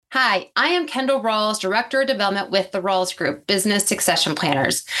Hi, I am Kendall Rawls, Director of Development with the Rawls Group, Business Succession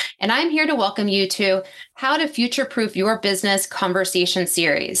Planners, and I'm here to welcome you to How to Future-Proof Your Business Conversation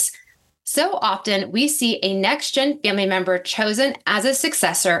series. So often, we see a next-gen family member chosen as a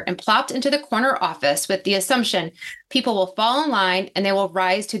successor and plopped into the corner office with the assumption people will fall in line and they will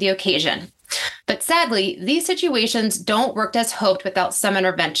rise to the occasion. But sadly, these situations don't work as hoped without some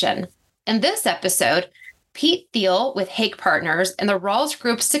intervention. In this episode, Pete Thiel with Hake Partners and the Rawls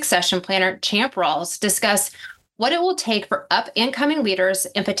Group succession planner, Champ Rawls, discuss what it will take for up and coming leaders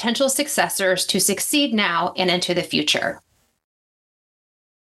and potential successors to succeed now and into the future.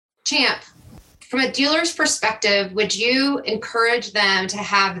 Champ, from a dealer's perspective, would you encourage them to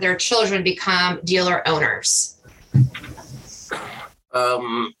have their children become dealer owners?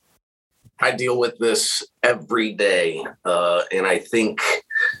 I deal with this every day. And I think,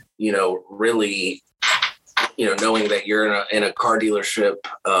 really, knowing that you're in a car dealership,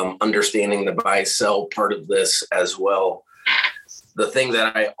 understanding the buy sell part of this as well. The thing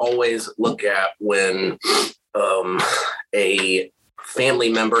that I always look at when a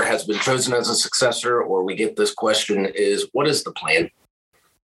family member has been chosen as a successor, or we get this question, is what is the plan?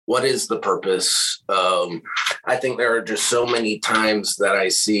 What is the purpose? I think there are just so many times that I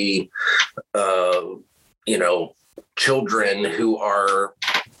see, children who are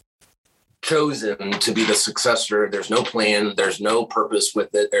chosen to be the successor. There's no plan. There's no purpose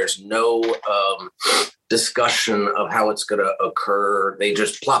with it. There's no discussion of how it's going to occur. They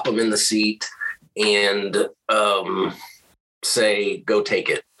just plop them in the seat and say, go take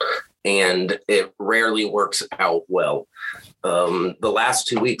it. And it rarely works out well. The last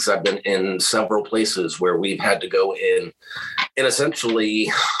 2 weeks, I've been in several places where we've had to go in and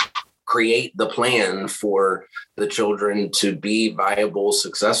essentially create the plan for the children to be viable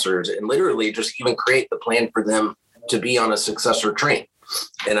successors, and literally just even create the plan for them to be on a successor train.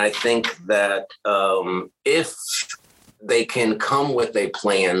 And I think that if they can come with a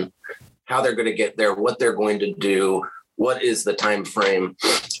plan, how they're going to get there, what they're going to do, what is the time frame,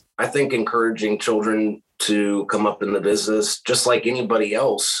 I think encouraging children to come up in the business, just like anybody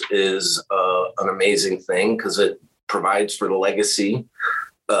else, is an amazing thing because it provides for the legacy.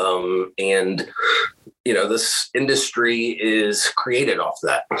 This industry is created off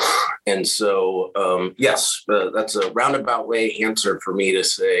that. And so, yes, that's a roundabout way answer for me to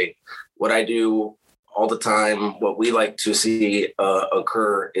say what I do all the time. What we like to see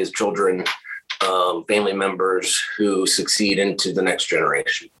occur is children, family members who succeed into the next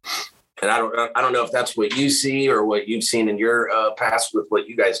generation. And I don't know if that's what you see or what you've seen in your past with what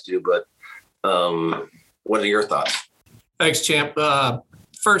you guys do, but what are your thoughts? Thanks, Champ.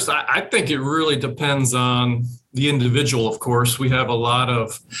 First, I think it really depends on the individual, of course. We have a lot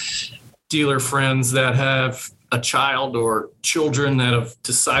of dealer friends that have a child or children that have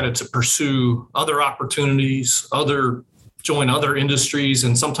decided to pursue other opportunities, join other industries,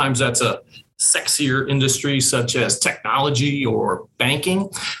 and sometimes that's a sexier industry such as technology or banking.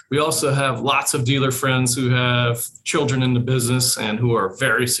 We also have lots of dealer friends who have children in the business and who are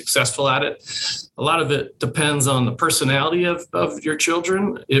very successful at it. A lot of it depends on the personality of your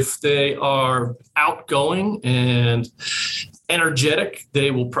children. If they are outgoing and energetic,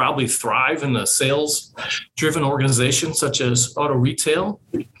 they will probably thrive in a sales-driven organization such as auto retail.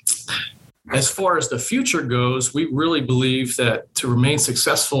 As far as the future goes, we really believe that to remain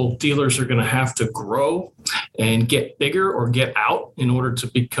successful, dealers are going to have to grow and get bigger or get out in order to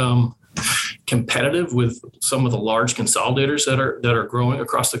become competitive with some of the large consolidators that are growing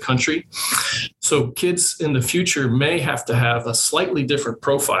across the country. So kids in the future may have to have a slightly different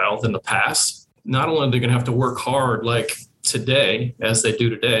profile than the past. Not only are they going to have to work hard like today, as they do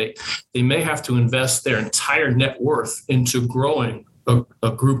today, they may have to invest their entire net worth into growing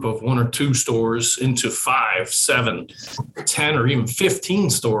a group of 1 or 2 stores into 5, 7, 10, or even 15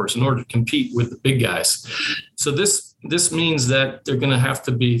 stores in order to compete with the big guys. So this means that they're going to have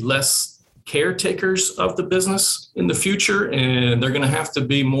to be less caretakers of the business in the future, and they're going to have to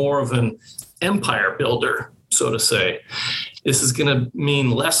be more of an empire builder, so to say. This is going to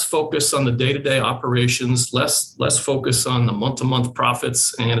mean less focus on the day-to-day operations, less focus on the month-to-month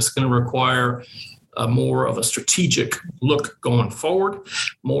profits, and it's going to require more of a strategic look going forward,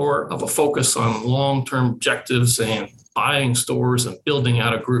 more of a focus on long-term objectives and buying stores and building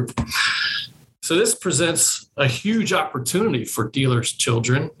out a group. So this presents a huge opportunity for dealers'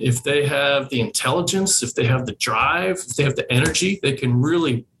 children. If they have the intelligence, if they have the drive, if they have the energy, they can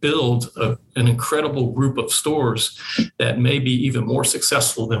really build an incredible group of stores that may be even more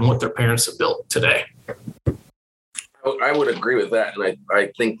successful than what their parents have built today. I would agree with that. And I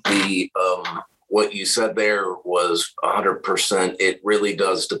think what you said there was 100%. It really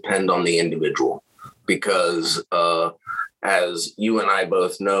does depend on the individual because as you and I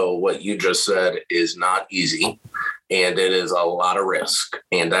both know, what you just said is not easy and it is a lot of risk,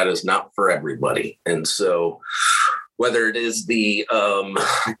 and that is not for everybody. And so whether it is the,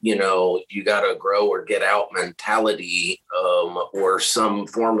 you got to grow or get out mentality or some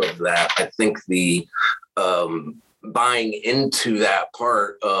form of that, I think the buying into that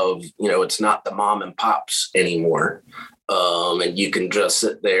part of, it's not the mom and pops anymore. And you can just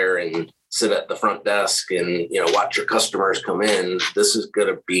sit there and sit at the front desk and, watch your customers come in. This is going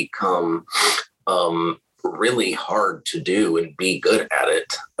to become really hard to do and be good at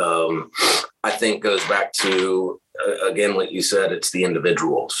it. I think goes back to, again, what you said, it's the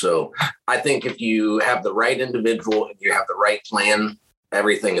individual. So I think if you have the right individual and you have the right plan,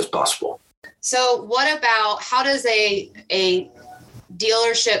 everything is possible. So what about, how does a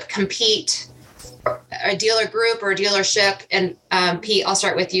dealership compete, a dealer group or a dealership? And Pete, I'll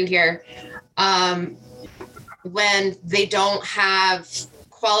start with you here. When they don't have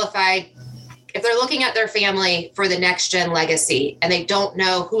qualified, if they're looking at their family for the next gen legacy and they don't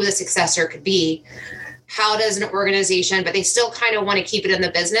know who the successor could be, how does an organization, but they still kind of want to keep it in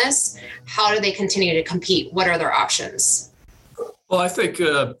the business, how do they continue to compete? What are their options? Well, I think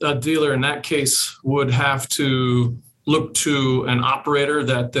a dealer in that case would have to look to an operator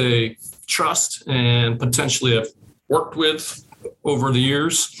that they trust and potentially have worked with over the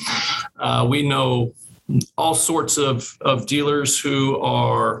years. We know all sorts of dealers who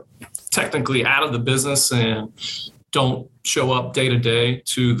are technically out of the business and don't show up day to day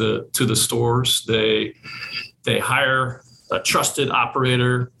to the stores. They hire a trusted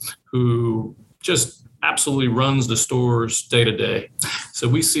operator who just absolutely runs the stores day to day. So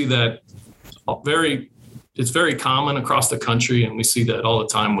we see that it's very common across the country, and we see that all the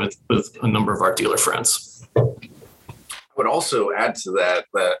time with a number of our dealer friends. I would also add to that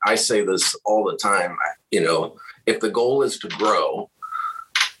I say this all the time, if the goal is to grow,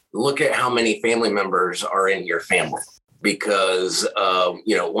 look at how many family members are in your family, because,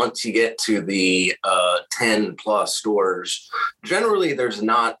 once you get to the 10 plus stores, generally there's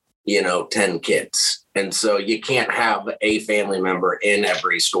not, 10 kids. And so you can't have a family member in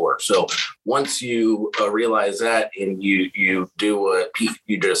every store. So once you realize that and you do what Pete,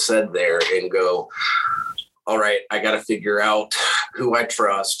 you just said there and go, all right, I got to figure out who I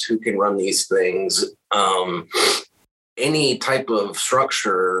trust, who can run these things. Any type of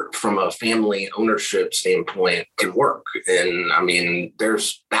structure from a family ownership standpoint can work. And I mean,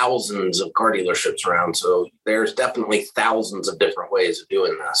 there's thousands of car dealerships around. So there's definitely thousands of different ways of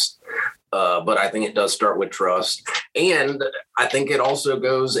doing this. But I think it does start with trust. And I think it also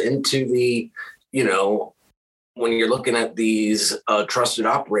goes into the, when you're looking at these trusted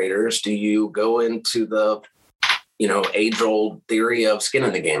operators, do you go into the, age-old theory of skin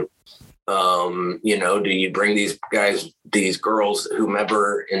in the game? Do you bring these girls,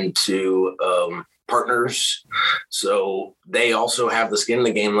 whomever, into partners so they also have the skin in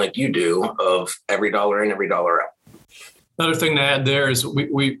the game like you do of every dollar in, every dollar out? Another thing to add there is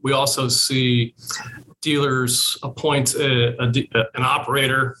we also see dealers appoint an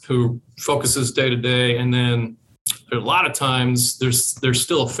operator who focuses day to day, and then a lot of times there's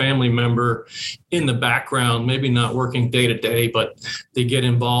still a family member in the background, maybe not working day to day, but they get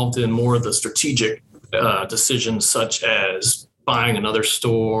involved in more of the strategic decisions, such as buying another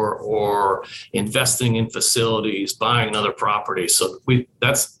store or investing in facilities, buying another property. So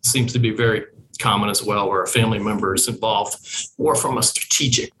that seems to be very common as well, where a family member is involved more from a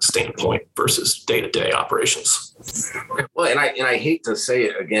strategic standpoint versus day-to-day operations. Well, and I hate to say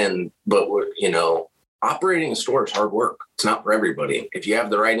it again, but operating a store is hard work. It's not for everybody. If you have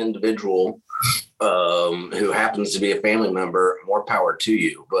the right individual who happens to be a family member, more power to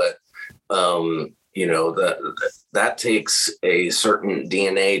you. But that takes a certain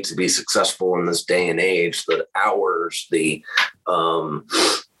DNA to be successful in this day and age. The hours, the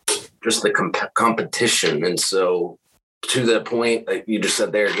just the competition. And so to the point that you just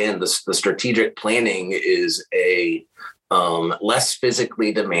said there again, the strategic planning is a less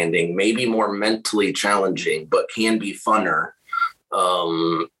physically demanding, maybe more mentally challenging, but can be funner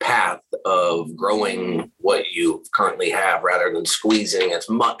path of growing what you currently have rather than squeezing as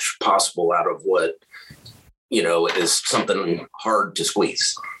much possible out of what, is something hard to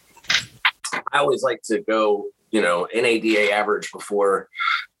squeeze. I always like to go, NADA average before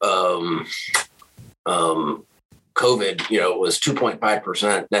COVID, it was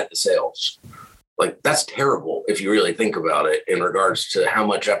 2.5% net to sales. Like, that's terrible if you really think about it in regards to how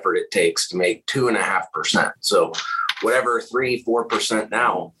much effort it takes to make 2.5%. So whatever 3-4%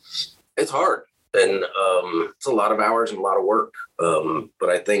 now, it's hard. And it's a lot of hours and a lot of work. But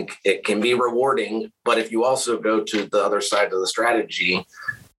I think it can be rewarding. But if you also go to the other side of the strategy,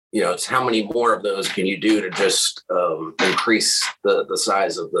 it's how many more of those can you do to just increase the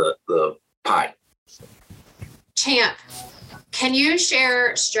size of the pie. Champ, can you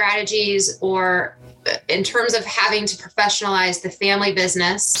share strategies or in terms of having to professionalize the family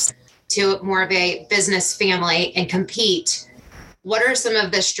business to more of a business family and compete? What are some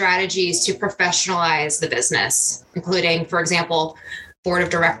of the strategies to professionalize the business, including, for example, board of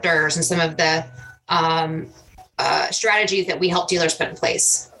directors and some of the strategies that we help dealers put in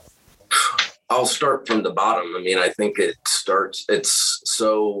place? I'll start from the bottom. I mean, I think it's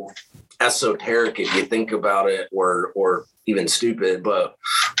so esoteric if you think about it, or even stupid, but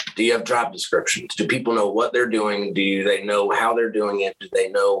do you have job descriptions? Do people know what they're doing? Do they know how they're doing it? Do they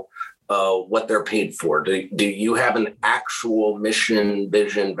know what they're paid for? Do you have an actual mission,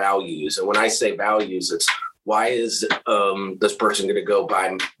 vision, values? And when I say values, it's why is this person going to go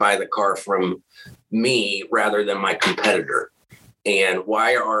buy the car from me rather than my competitor? And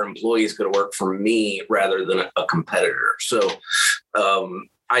why are our employees going to work for me rather than a competitor? So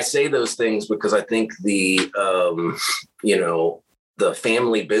I say those things because I think the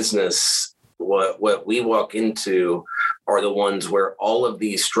family business, what we walk into are the ones where all of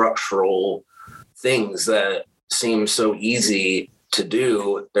these structural things that seem so easy to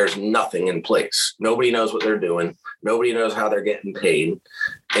do, there's nothing in place. Nobody knows what they're doing. Nobody knows how they're getting paid.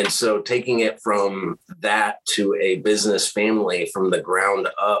 And so taking it from that to a business family from the ground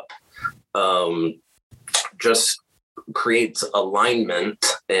up just creates alignment.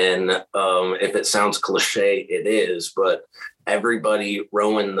 And if it sounds cliche, it is, but everybody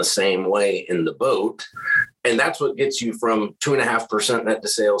rowing the same way in the boat. And that's what gets you from 2.5% net to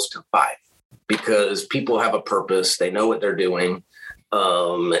sales to 5%, because people have a purpose. They know what they're doing.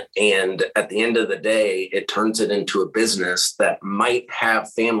 And at the end of the day, it turns it into a business that might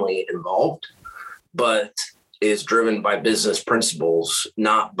have family involved, but is driven by business principles,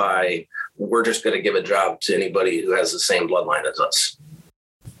 not by we're just going to give a job to anybody who has the same bloodline as us.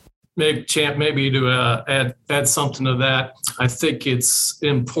 Maybe, Champ, to add something to that. I think it's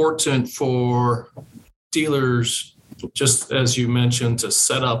important for dealers, just as you mentioned, to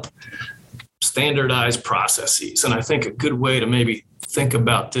set up standardized processes. And I think a good way to maybe think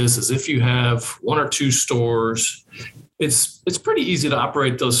about this is if you have 1 or 2 stores, it's pretty easy to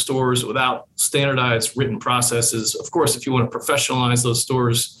operate those stores without standardized written processes. Of course, if you want to professionalize those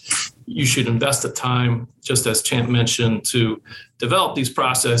stores, you should invest the time, just as Champ mentioned, to develop these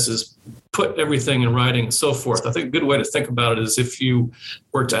processes, put everything in writing and so forth. I think a good way to think about it is if you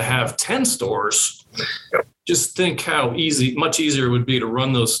were to have 10 stores, just think how much easier it would be to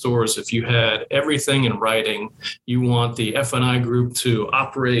run those stores if you had everything in writing. You want the F&I group to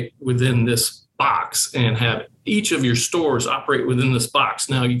operate within this box and have each of your stores operate within this box.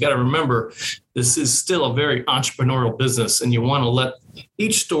 Now, you got to remember, this is still a very entrepreneurial business, and you want to let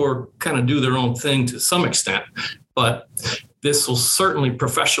each store kind of do their own thing to some extent. But this will certainly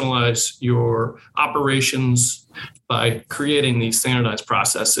professionalize your operations by creating these standardized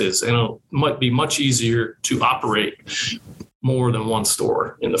processes, and it might be much easier to operate more than one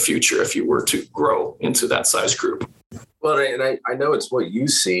store in the future if you were to grow into that size group. Well, and I know it's what you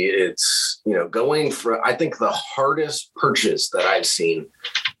see. It's, going from, I think the hardest purchase that I've seen,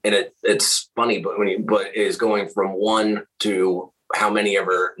 and it's funny, but is going from 1 to how many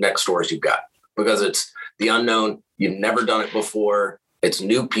ever next stores you've got, because it's the unknown. You've never done it before. It's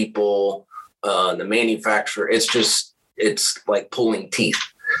new people, the manufacturer. It's like pulling teeth.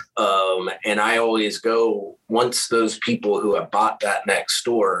 And I always go, once those people who have bought that next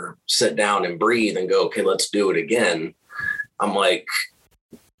store sit down and breathe and go, okay, let's do it again. I'm like,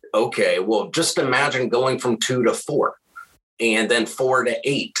 okay, well, just imagine going from 2 to 4 and then 4 to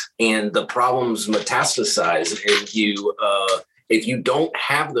 8, and the problems metastasize. If you don't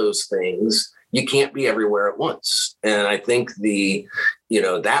have those things, you can't be everywhere at once. And I think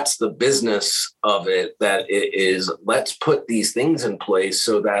that's the business of it, that it is, let's put these things in place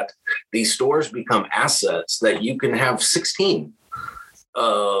so that these stores become assets that you can have 16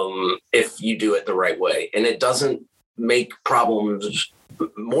 if you do it the right way. And it doesn't make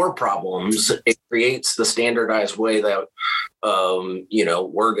more problems. It creates the standardized way that,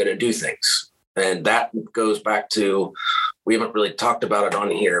 we're going to do things. And that goes back to, we haven't really talked about it on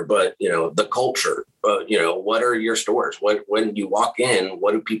here, but, the culture, what are your stores? When you walk in,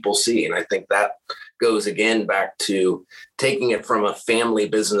 what do people see? And I think that goes again back to taking it from a family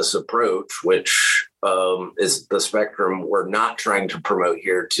business approach, which is the spectrum we're not trying to promote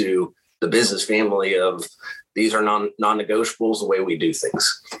here, to the business family of these are non-negotiables, the way we do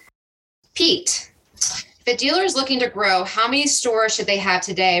things. Pete, if a dealer is looking to grow, how many stores should they have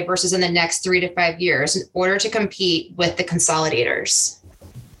today versus in the next 3 to 5 years in order to compete with the consolidators?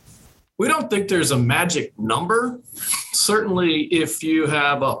 We don't think there's a magic number. Certainly, if you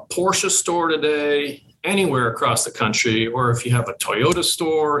have a Porsche store today, anywhere across the country, or if you have a Toyota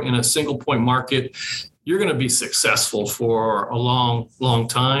store in a single point market, you're going to be successful for a long, long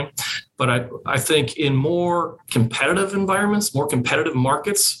time. But I think in more competitive environments, more competitive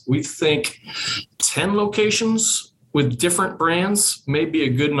markets, we think 10 locations with different brands may be a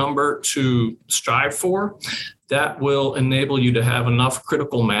good number to strive for. That will enable you to have enough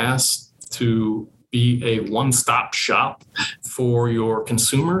critical mass to be a one-stop shop for your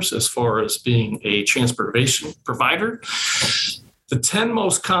consumers as far as being a transportation provider. The 10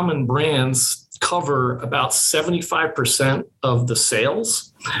 most common brands cover about 75% of the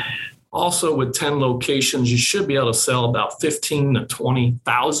sales. Also, with 10 locations, you should be able to sell about 15 to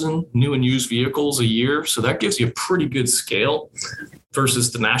 20,000 new and used vehicles a year. So that gives you a pretty good scale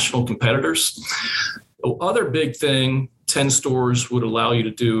versus the national competitors. The other big thing 10 stores would allow you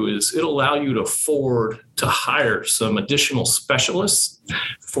to do is it'll allow you to afford to hire some additional specialists.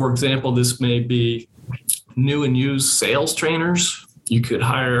 For example, this may be new and used sales trainers. You could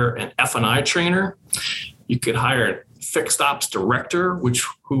hire an F&I trainer. You could hire a fixed ops director,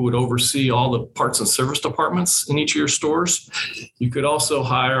 who would oversee all the parts and service departments in each of your stores. You could also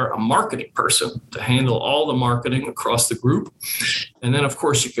hire a marketing person to handle all the marketing across the group. And then, of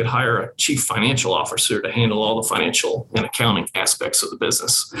course, you could hire a chief financial officer to handle all the financial and accounting aspects of the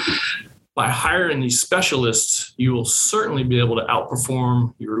business. By hiring these specialists, you will certainly be able to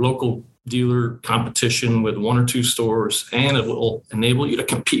outperform your local dealer competition with 1 or 2 stores, and it will enable you to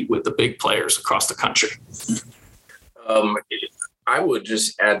compete with the big players across the country. I would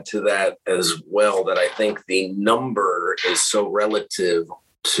just add to that as well that I think the number is so relative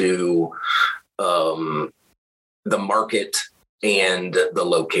to the market and the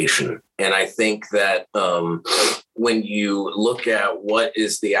location. And I think that when you look at what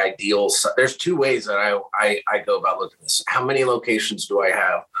is the ideal, there's 2 ways that I go about looking at this. How many locations do I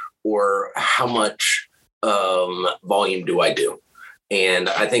have, or how much volume do I do? And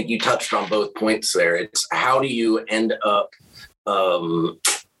I think you touched on both points there. It's how do you end up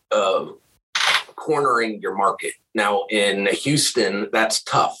cornering your market? Now, in Houston, that's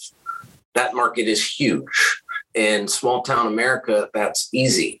tough. That market is huge. In small town America, that's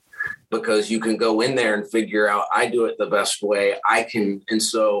easy because you can go in there and figure out, I do it the best way I can. And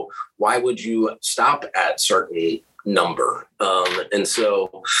so why would you stop at certain number? And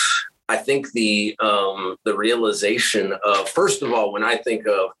so I think the realization of, first of all, when I think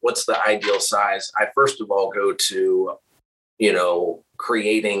of what's the ideal size, I first of all go to,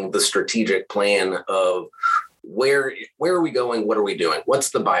 creating the strategic plan of where are we going? What are we doing? What's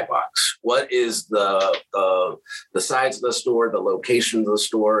the buy box? What is the size of the store, the location of the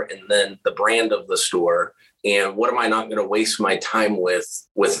store, and then the brand of the store? And what am I not going to waste my time with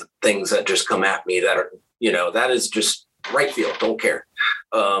things that just come at me that are, that is just right field, don't care.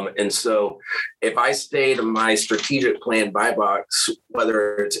 And so if I stay to my strategic plan buy box,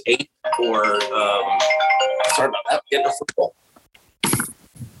 whether it's 8 or sorry about that, getting a football.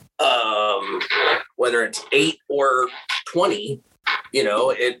 Whether it's 8 or 20,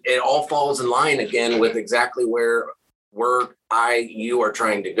 it all falls in line again with exactly where you are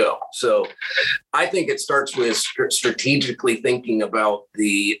trying to go. So I think it starts with strategically thinking about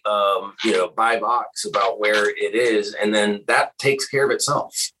the, buy box, about where it is. And then that takes care of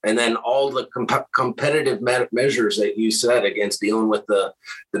itself. And then all the competitive measures that you said against dealing with the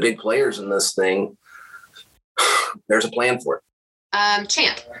big players in this thing, there's a plan for it.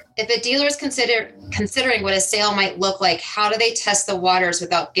 Champ, if a dealer is considering what a sale might look like, how do they test the waters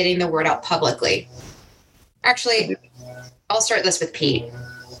without getting the word out publicly? Actually, I'll start this with Pete.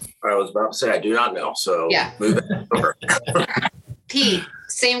 I was about to say, I do not know. So yeah. Move it over. Pete,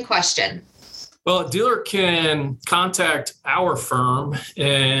 same question. Well, a dealer can contact our firm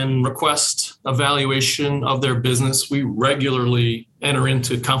and request a valuation of their business. We regularly enter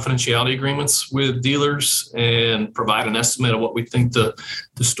into confidentiality agreements with dealers and provide an estimate of what we think the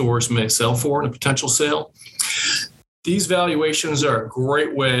stores may sell for in a potential sale. These valuations are a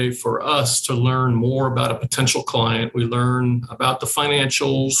great way for us to learn more about a potential client. We learn about the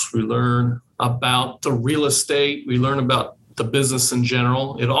financials. We learn about the real estate. We learn about the business in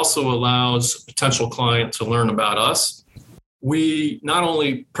general. It also allows a potential client to learn about us. We not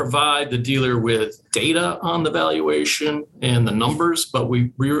only provide the dealer with data on the valuation and the numbers, but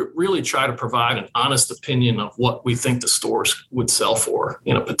we really try to provide an honest opinion of what we think the stores would sell for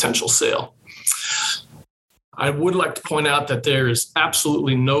in a potential sale. I would like to point out that there is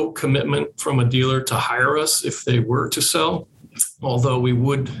absolutely no commitment from a dealer to hire us if they were to sell, although we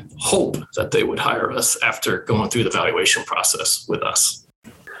would hope that they would hire us after going through the valuation process with us.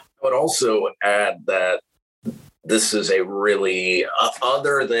 I would also add that this is a really,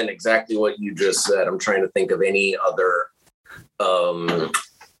 other than exactly what you just said, I'm trying to think of any other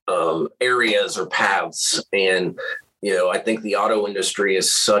areas or paths. And, I think the auto industry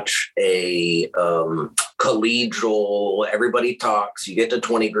is such a collegial, everybody talks, you get to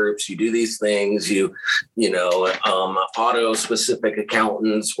 20 groups, you do these things, auto specific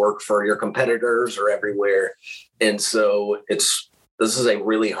accountants work for your competitors or everywhere. And so this is a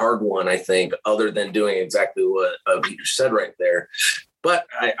really hard one, I think, other than doing exactly what Peter said right there. But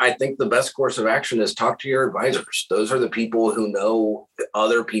I think the best course of action is talk to your advisors. Those are the people who know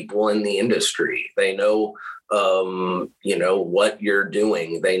other people in the industry. They know, what you're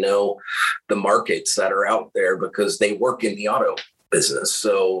doing. They know the markets that are out there because they work in the auto business.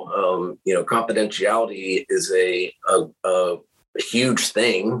 So, confidentiality is a huge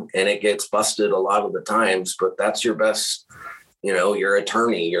thing, and it gets busted a lot of the times, but that's your best, your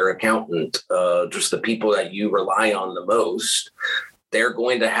attorney, your accountant, just the people that you rely on the most. They're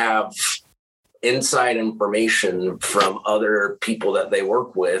going to have inside information from other people that they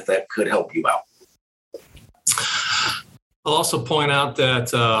work with that could help you out. I'll also point out that,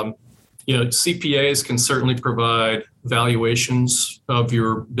 CPAs can certainly provide valuations of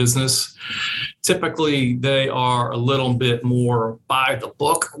your business. Typically, they are a little bit more by the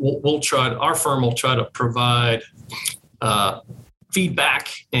book. Our firm will try to provide feedback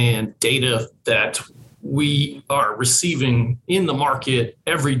and data that we are receiving in the market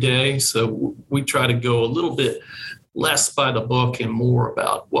every day. So we try to go a little bit less by the book and more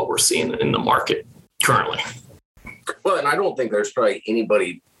about what we're seeing in the market currently. Well, and I don't think there's probably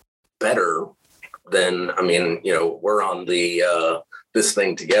anybody better than, we're on this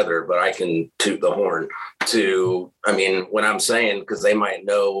thing together, but I can toot the horn when I'm saying, because they might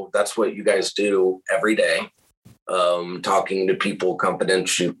know that's what you guys do every day, talking to people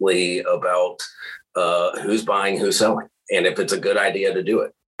confidentially about who's buying, who's selling, and if it's a good idea to do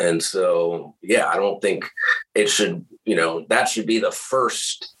it. And so, I don't think it should, that should be the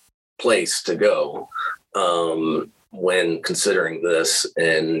first place to go when considering this.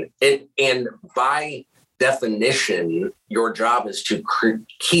 And by definition, your job is to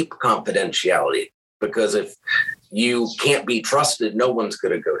keep confidentiality, because if you can't be trusted, no one's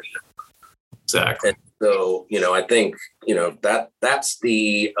going to go to you. Exactly. And so, I think, that's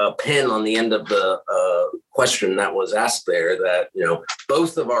the pin on the end of the question that was asked there, that,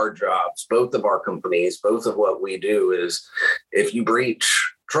 both of our jobs, both of our companies, both of what we do is, if you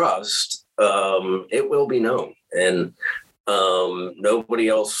breach trust, it will be known, and nobody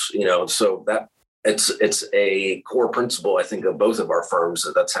else, so that it's a core principle, I think, of both of our firms,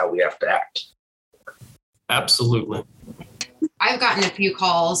 that's how we have to act. Absolutely. I've gotten a few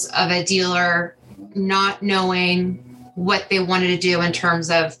calls of a dealer not knowing what they wanted to do in terms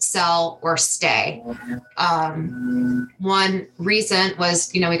of sell or stay. One recent was,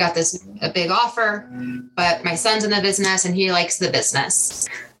 we got a big offer, but my son's in the business and he likes the business.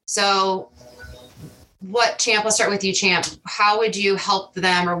 So Champ, let's start with you, Champ. How would you help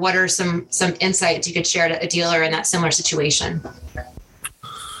them, or what are some insights you could share to a dealer in that similar situation?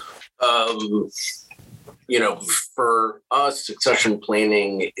 For us, succession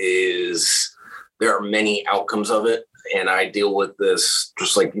planning there are many outcomes of it. And I deal with this,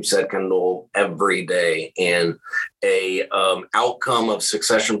 just like you said, Kendall, every day. And a outcome of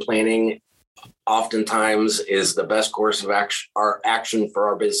succession planning oftentimes is the best course of action. Our action for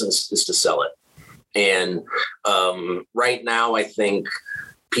our business is to sell it. And right now, I think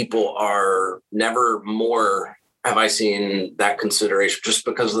people are never more, have I seen that consideration, just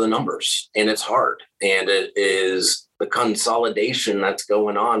because of the numbers. And it's hard. And it is the consolidation that's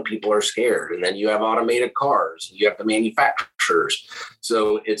going on. People are scared. And then you have automated cars, you have the manufacturers.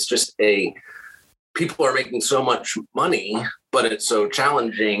 So it's just people are making so much money, but it's so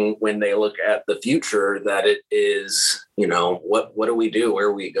challenging when they look at the future that it is, what do we do? Where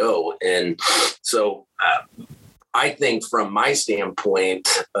do we go? And so I think from my standpoint,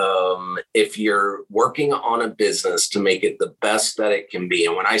 if you're working on a business to make it the best that it can be,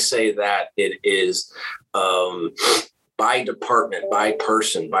 and when I say that, it is by department, by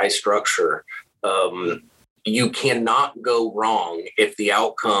person, by structure, you cannot go wrong if the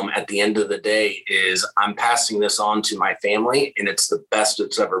outcome at the end of the day is I'm passing this on to my family and it's the best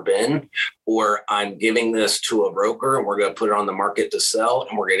it's ever been, or I'm giving this to a broker and we're going to put it on the market to sell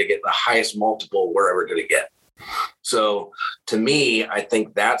and we're going to get the highest multiple we're ever going to get. So to me, I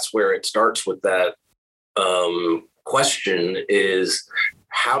think that's where it starts with that question is,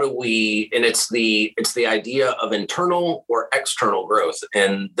 how do we, and it's the idea of internal or external growth.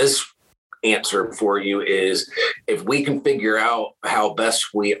 And this answer for you is, if we can figure out how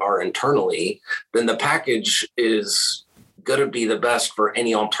best we are internally, then the package is going to be the best for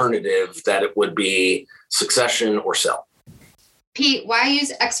any alternative that it would be succession or sell. Pete, why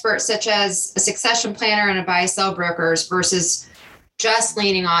use experts such as a succession planner and a buy-sell brokers versus just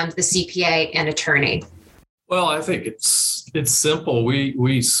leaning on the CPA and attorney? Well, I think it's simple.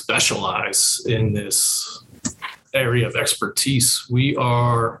 We specialize in this area of expertise. We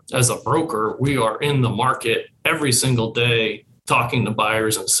are, as a broker, we are in the market every single day talking to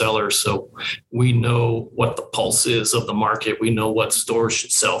buyers and sellers. So we know what the pulse is of the market. We know what stores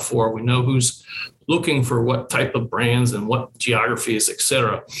should sell for. We know who's looking for what type of brands and what geographies, et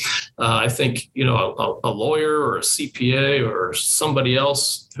cetera. I think, a lawyer or a CPA or somebody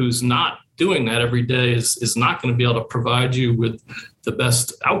else who's not doing that every day is not going to be able to provide you with the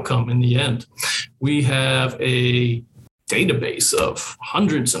best outcome in the end. We have a database of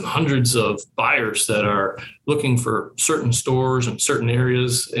hundreds and hundreds of buyers that are looking for certain stores in certain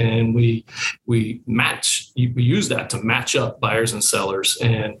areas, and we use that to match up buyers and sellers.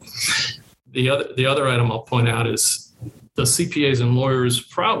 And the other item I'll point out is the CPAs and lawyers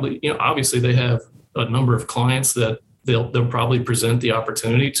probably, obviously they have a number of clients that they'll probably present the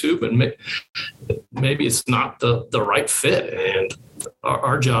opportunity to, but maybe it's not the right fit. And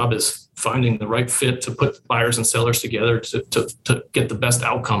our job is finding the right fit to put buyers and sellers together to get the best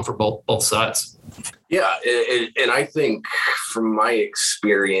outcome for both sides. Yeah. And I think from my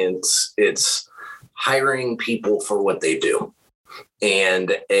experience, it's hiring people for what they do.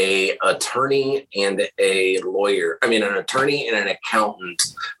 And an attorney and an attorney and an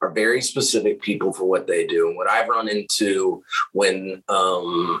accountant are very specific people for what they do. And what I've run into when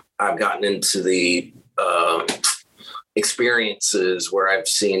I've gotten into the experiences where I've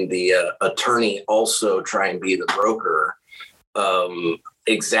seen the attorney also try and be the broker,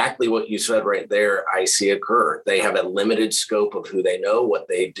 exactly what you said right there, I see occur. They have a limited scope of who they know, what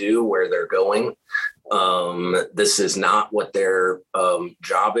they do, where they're going. This is not what their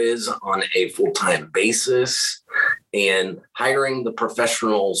job is on a full-time basis, and hiring the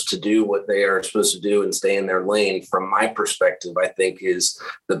professionals to do what they are supposed to do and stay in their lane, from my perspective, I think is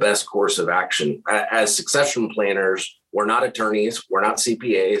the best course of action. As succession planners, we're not attorneys, we're not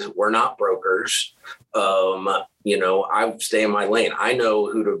CPAs, we're not brokers. I stay in my lane. I know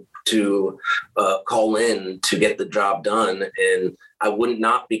who to call in to get the job done. And I would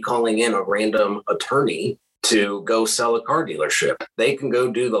not be calling in a random attorney to go sell a car dealership. They can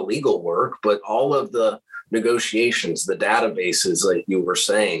go do the legal work, but all of the negotiations, the databases, like you were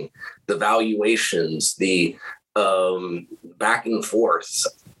saying, the valuations, the back and forth,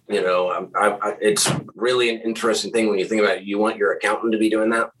 it's really an interesting thing when you think about it. You want your accountant to be doing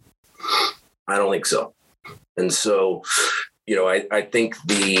that? I don't think so. And so, I think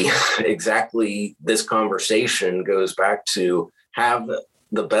exactly this conversation goes back to have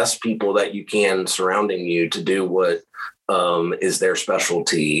the best people that you can surrounding you to do what is their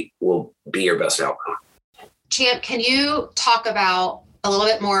specialty will be your best outcome. Champ, can you talk about a little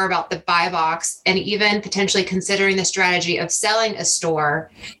bit more about the buy box and even potentially considering the strategy of selling a store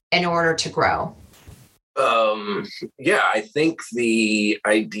in order to grow? I think the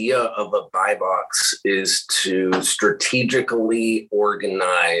idea of a buy box is to strategically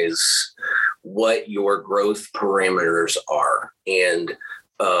organize what your growth parameters are. And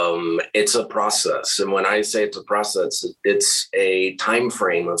it's a process. And when I say it's a process, it's a time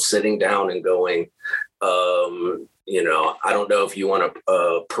frame of sitting down and going, I don't know if you want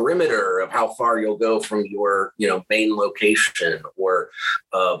a perimeter of how far you'll go from your, main location, or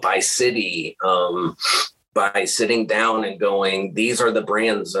by city, by sitting down and going, these are the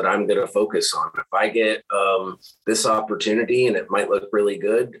brands that I'm going to focus on. If I get this opportunity and it might look really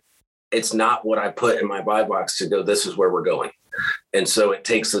good, it's not what I put in my buy box to go, this is where we're going. And so it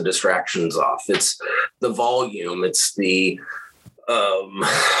takes the distractions off. It's the volume. It's the,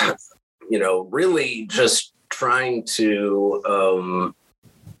 really just trying to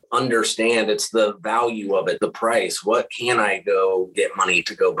understand it's the value of it, the price. What can I go get money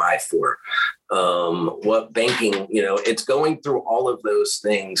to go buy for? What banking, it's going through all of those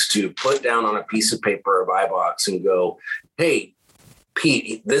things to put down on a piece of paper, a buy box, and go, hey,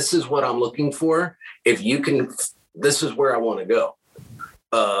 Pete, this is what I'm looking for. If you can, this is where I want to go.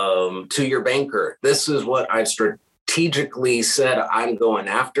 To your banker, this is what I've strategically said I'm going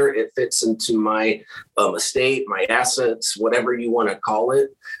after. It fits into my estate, my assets, whatever you want to call it.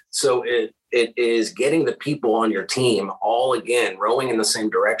 So it is getting the people on your team all again rowing in the same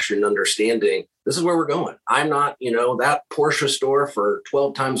direction, understanding this is where we're going. I'm not, that Porsche store for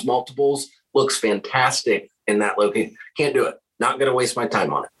 12 times multiples looks fantastic in that location. Can't do it. Not going to waste my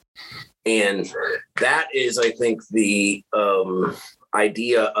time on it. And that is, I think, the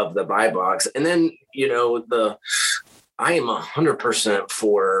idea of the buy box. And then, I am 100%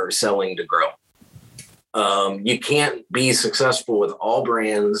 for selling to grow. You can't be successful with all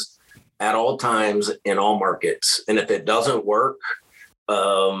brands at all times in all markets. And if it doesn't work,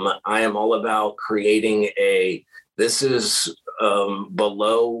 I am all about creating this is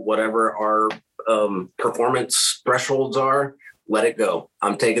below whatever our performance thresholds are. Let it go.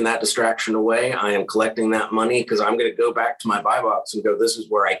 I'm taking that distraction away. I am collecting that money because I'm going to go back to my buy box and go, this is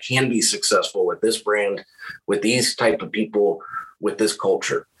where I can be successful with this brand, with these type of people, with this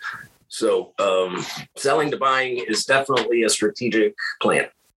culture. So selling to buying is definitely a strategic plan,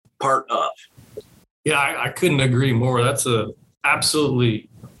 part of. Yeah, I couldn't agree more. That's a absolutely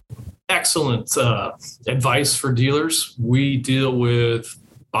excellent advice for dealers. We deal with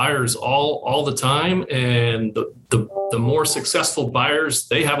buyers all the time, and the more successful buyers,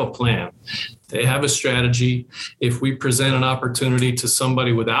 they have a plan. They have a strategy. If we present an opportunity to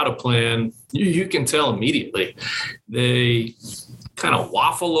somebody without a plan, you can tell immediately. They kind of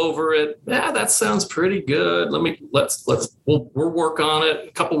waffle over it. Yeah, that sounds pretty good. We'll work on it.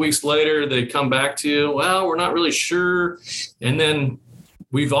 A couple of weeks later, they come back to you. Well, we're not really sure. And then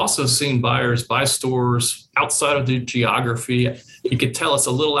we've also seen buyers buy stores outside of the geography. You could tell it's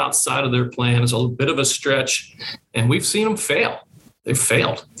a little outside of their plan. It's a little bit of a stretch, and we've seen them fail. They've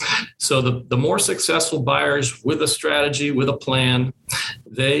failed. So the more successful buyers with a strategy, with a plan,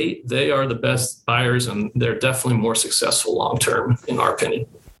 they are the best buyers, and they're definitely more successful long-term, in our opinion.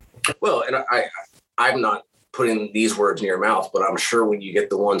 Well, and I'm not putting these words in your mouth, but I'm sure when you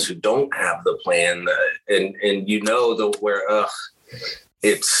get the ones who don't have the plan and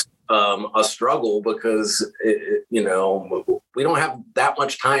it's a struggle because, we don't have that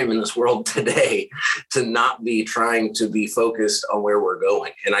much time in this world today to not be trying to be focused on where we're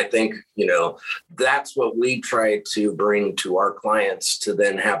going. And I think, that's what we try to bring to our clients, to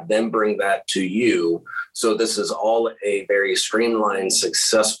then have them bring that to you. So this is all a very streamlined,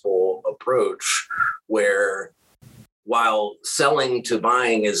 successful approach where, while selling to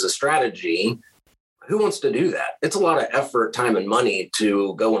buying is a strategy, who wants to do that? It's a lot of effort, time, and money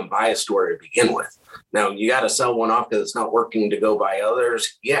to go and buy a store to begin with. Now, you got to sell one off because it's not working to go buy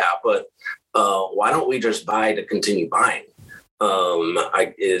others. Yeah, but why don't we just buy to continue buying?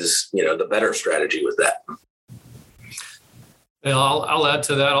 Is the better strategy with that. Yeah, I'll add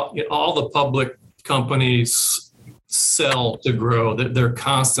to that. All the public companies sell to grow. They're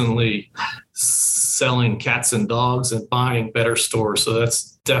constantly selling cats and dogs and buying better stores. So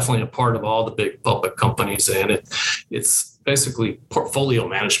that's definitely a part of all the big public companies, and it's basically portfolio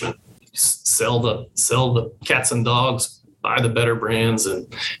management. Sell the cats and dogs, buy the better brands, and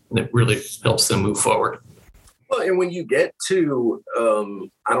it really helps them move forward. Well, and when you get to,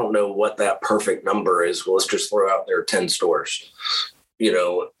 I don't know what that perfect number is. Well, let's just throw out there 10 stores.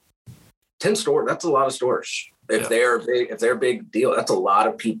 10 stores, that's a lot of stores. If they're a big deal, that's a lot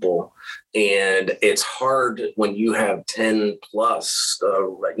of people. And it's hard when you have 10 plus,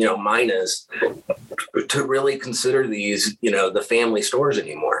 minus, to really consider these, the family stores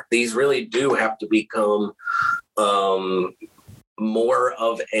anymore. These really do have to become more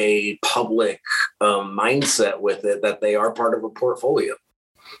of a public mindset with it, that they are part of a portfolio.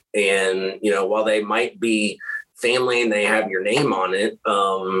 And, while they might be family and they have your name on it,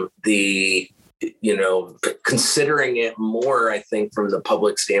 considering it more, I think, from the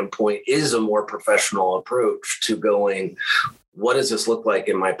public standpoint, is a more professional approach to going, what does this look like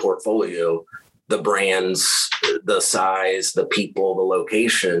in my portfolio? The brands, the size, the people, the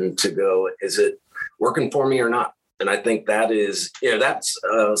location, to go, is it working for me or not? And I think that is, that's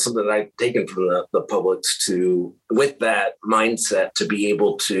something that I've taken from the publics with that mindset, to be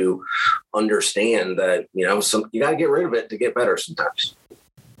able to understand that, you got to get rid of it to get better sometimes.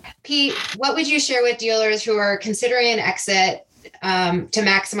 Pete, what would you share with dealers who are considering an exit to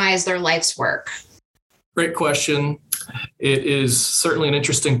maximize their life's work? Great question. It is certainly an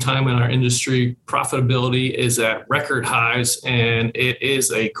interesting time in our industry. Profitability is at record highs, and it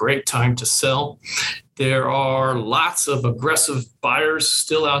is a great time to sell. There are lots of aggressive buyers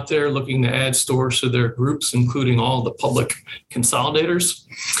still out there looking to add stores to their groups, including all the public consolidators.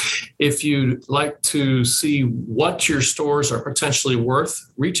 If you'd like to see what your stores are potentially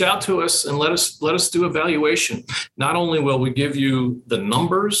worth, reach out to us and let us do a valuation. Not only will we give you the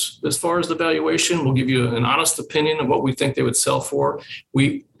numbers as far as the valuation, we'll give you an honest opinion of what we think they would sell for.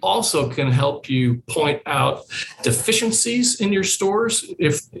 We also can help you point out deficiencies in your stores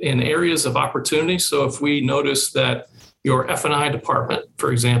if in areas of opportunity. So if we notice that your F&I department,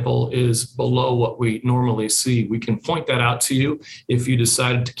 for example, is below what we normally see, we can point that out to you. If you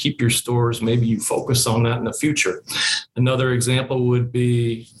decided to keep your stores, maybe you focus on that in the future. Another example would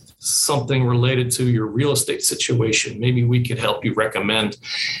be something related to your real estate situation. Maybe we could help you recommend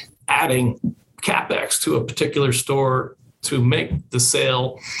adding CapEx to a particular store to make the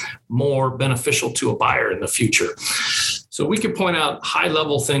sale more beneficial to a buyer in the future. So we could point out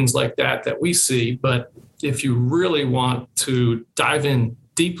high-level things like that we see, but if you really want to dive in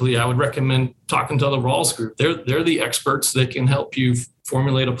deeply, I would recommend talking to the Rawls Group. They're the experts that can help you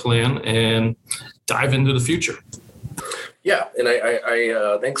formulate a plan and dive into the future. Yeah, and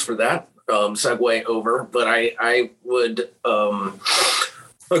I thanks for that segue over, but I would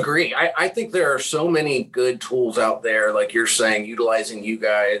agree. I think there are so many good tools out there, like you're saying, utilizing you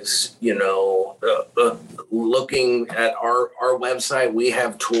guys, looking at our website, we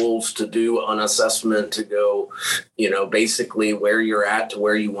have tools to do an assessment to go, basically where you're at to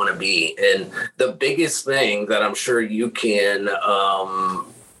where you want to be. And the biggest thing that I'm sure you can,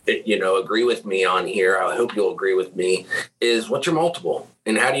 agree with me on here, I hope you'll agree with me, is what's your multiple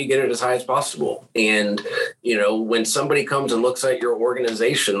and how do you get it as high as possible? And, when somebody comes and looks at your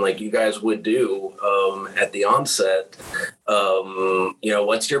organization, like you guys would do at the onset,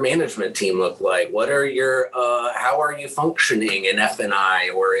 what's your management team look like? What are your, how are you functioning in F&I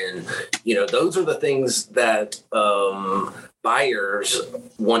or in, those are the things that, buyers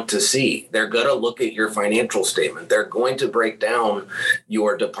want to see. They're going to look at your financial statement. They're going to break down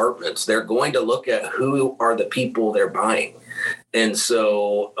your departments. They're going to look at who are the people they're buying. And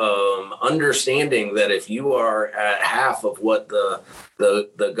so understanding that if you are at half of what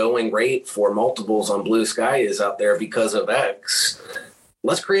the going rate for multiples on Blue Sky is out there because of X,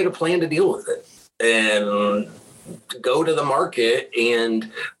 let's create a plan to deal with it and go to the market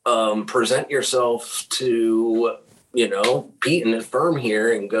and present yourself to Pete and his firm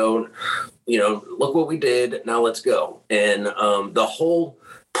here and go, look what we did. Now let's go. And the whole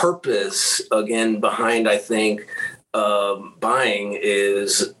purpose, again, behind, I think, buying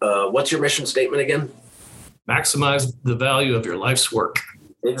is what's your mission statement again? Maximize the value of your life's work.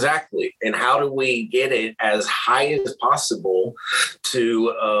 Exactly. And how do we get it as high as possible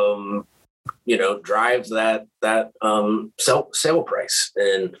to, drive that sale price?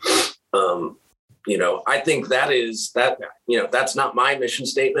 And, I think that's not my mission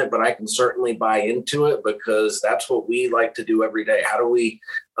statement, but I can certainly buy into it because that's what we like to do every day. How do we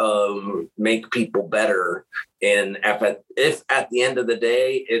make people better? And if at the end of the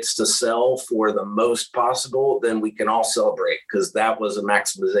day, it's to sell for the most possible, then we can all celebrate because that was a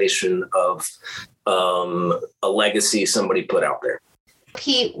maximization of a legacy somebody put out there.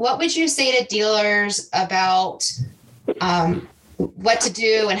 Pete, what would you say to dealers about what to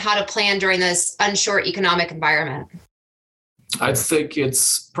do and how to plan during this unsure economic environment? I think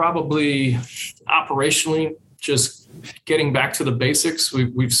it's probably operationally just getting back to the basics.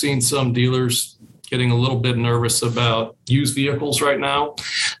 We've seen some dealers getting a little bit nervous about used vehicles right now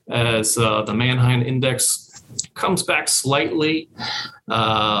as the Manheim Index comes back slightly.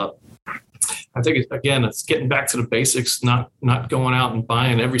 I think, it's getting back to the basics, not going out and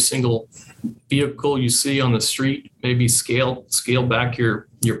buying every single vehicle you see on the street. Maybe scale back your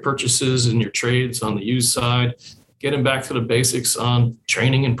purchases and your trades on the used side. Getting back to the basics on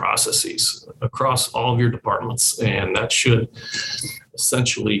training and processes across all of your departments. And that should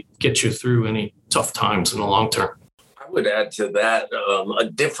essentially get you through any tough times in the long term. I would add to that a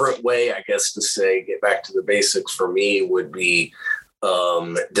different way, I guess, to say get back to the basics for me would be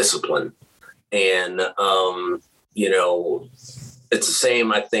discipline. And, it's the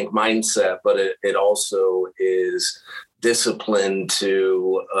same, I think, mindset, but it also is discipline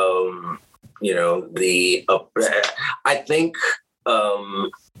to, I think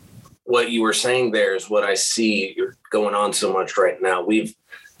what you were saying there is what I see going on so much right now.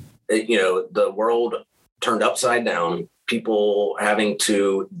 The world turned upside down, people having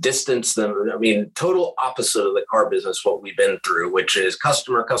to distance them. I mean, total opposite of the car business, what we've been through, which is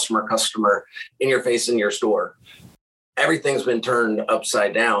customer in your face in your store. Everything's been turned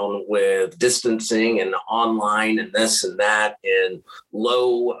upside down with distancing and online and this and that and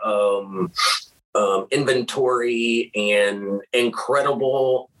low inventory and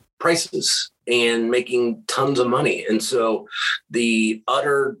incredible prices and making tons of money. And so the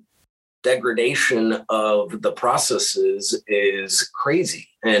utter degradation of the processes is crazy.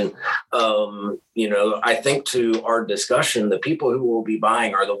 And, I think to our discussion, the people who will be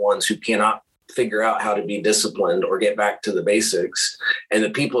buying are the ones who cannot figure out how to be disciplined or get back to the basics. And the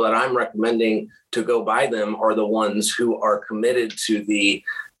people that I'm recommending to go buy them are the ones who are committed to the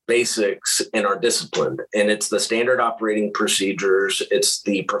basics and are disciplined. And it's the standard operating procedures, it's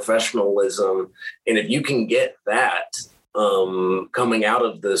the professionalism. And if you can get that coming out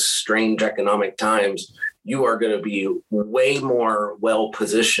of this strange economic times, you are going to be way more well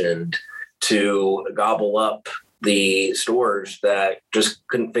positioned to gobble up the stores that just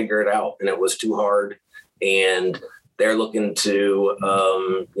couldn't figure it out and it was too hard, and they're looking to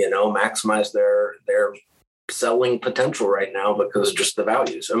maximize their selling potential right now because just the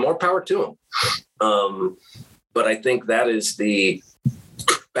values, and more power to them. But I think that is the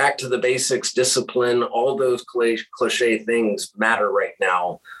back to the basics, discipline, all those cliche things matter right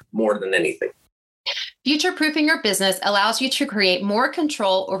now more than anything. Future-proofing your business allows you to create more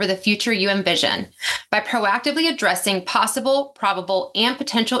control over the future you envision. By proactively addressing possible, probable, and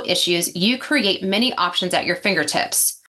potential issues, you create many options at your fingertips.